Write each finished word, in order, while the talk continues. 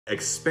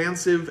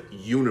Expansive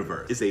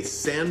Universe is a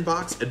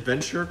sandbox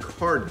adventure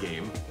card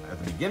game. At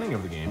the beginning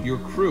of the game, your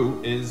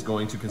crew is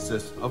going to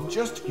consist of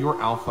just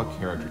your alpha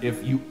character.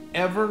 If you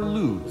ever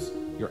lose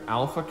your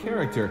alpha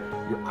character,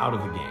 you're out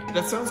of the game.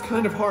 That sounds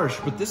kind of harsh,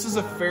 but this is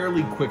a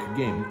fairly quick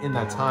game. In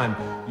that time,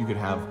 you could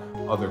have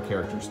other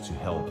characters to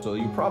help. So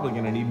you're probably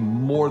gonna need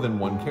more than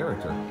one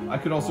character. I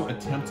could also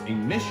attempt a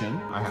mission.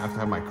 I have to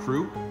have my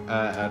crew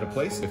at a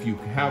place. If you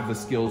have the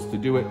skills to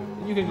do it,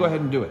 then you can go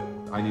ahead and do it.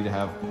 I need to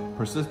have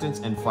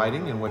persistence and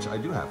fighting, in which I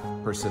do have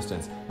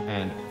persistence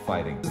and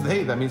fighting.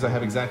 Hey, that means I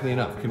have exactly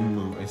enough. I can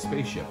move a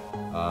spaceship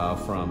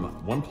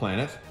from one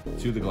planet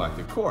to the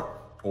galactic core,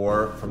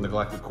 or from the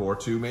galactic core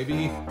to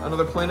maybe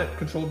another planet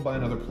controlled by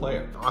another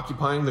player.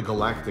 Occupying the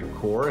galactic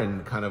core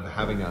and kind of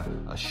having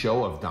a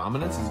show of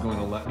dominance is going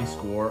to let me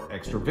score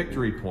extra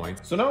victory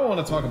points. So now I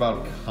want to talk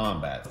about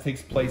combat. It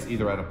takes place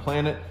either at a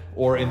planet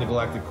or in the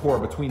galactic core.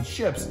 Between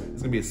ships,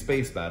 it's gonna be a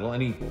space battle.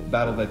 Any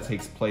battle that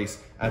takes place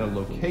at a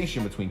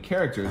location between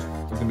characters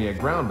is gonna be a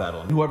ground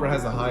battle, and whoever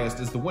has the highest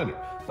is the winner.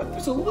 But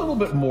there's a little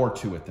bit more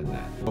to it than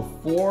that.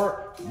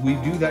 Before we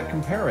do that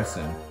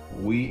comparison,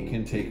 we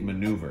can take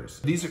maneuvers.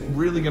 These are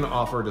really gonna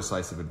offer a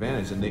decisive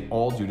advantage, and they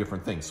all do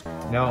different things.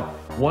 Now,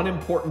 one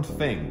important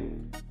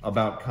thing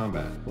about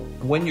combat.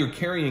 When you're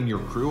carrying your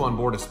crew on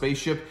board a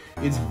spaceship,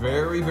 it's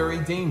very, very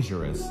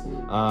dangerous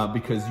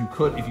because you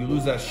could, if you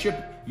lose that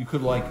ship, you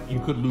could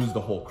lose the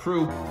whole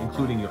crew,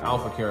 including your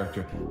alpha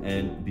character,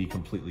 and be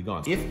completely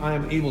gone. If I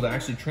am able to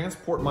actually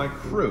transport my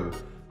crew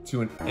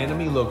to an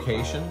enemy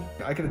location,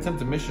 I can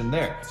attempt a mission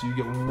there. So you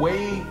get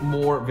way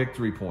more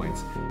victory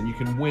points, and you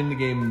can win the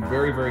game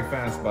very, very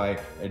fast by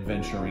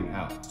adventuring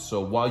out.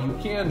 So while you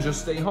can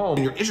just stay home,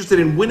 If you're interested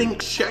in winning,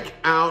 check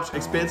out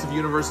Expansive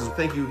Universes.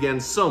 Thank you again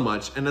so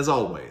much, and as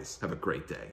always, have a great day.